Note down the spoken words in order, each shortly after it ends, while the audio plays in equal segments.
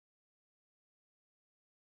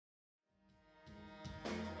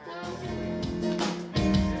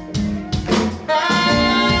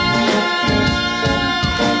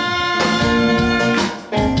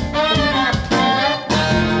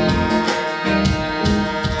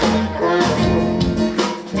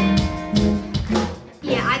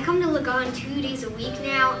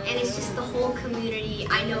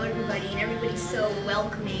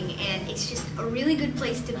welcoming, and it's just a really good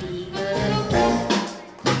place to be.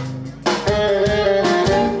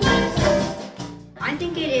 I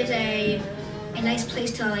think it is a nice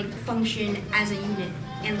place to like function as a unit,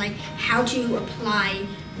 and like how to apply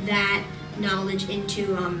that knowledge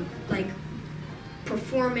into like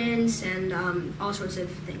performance and all sorts of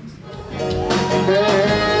things.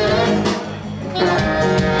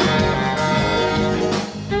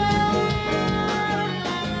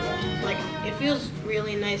 Like, it feels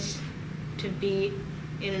really nice to be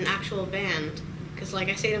in an actual band, because like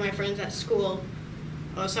I say to my friends at school,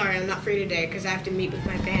 oh sorry, I'm not free today because I have to meet with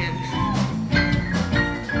my band.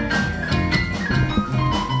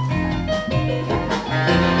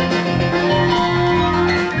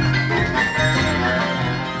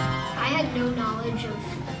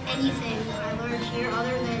 Anything I learned here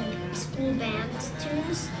other than school band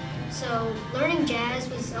tunes. So learning jazz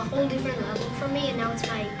was a whole different level for me, and now it's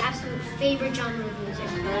my absolute favorite genre of music.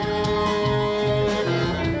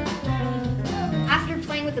 After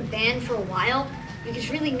playing with a band for a while, you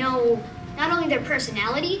just really know not only their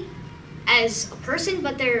personality as a person,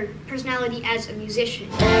 but their personality as a musician.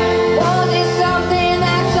 Was it something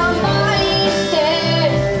that somebody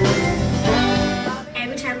said?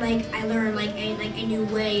 I learn like a new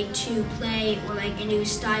way to play or like a new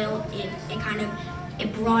style, it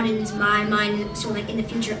broadens my mind, so like in the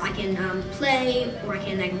future I can play or I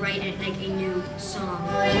can like write like a new song.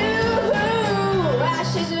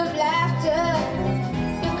 Ashes of laughter,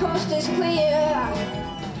 the coast is clear.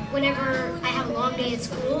 Whenever I have a long day at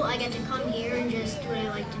school, I get to come here and just do what I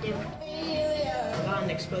like to do.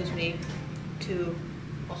 Lagond exposed me to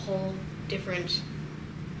a whole different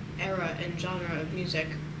era and genre of music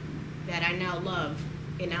that I now love.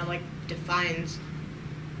 It now like defines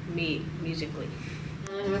me musically.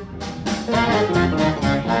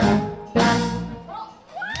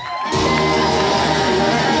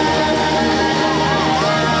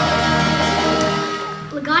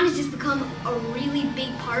 Lagond has just become a really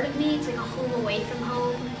big part of me. It's like a home away from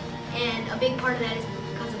home, and a big part of that is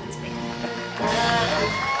because of this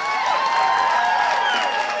band.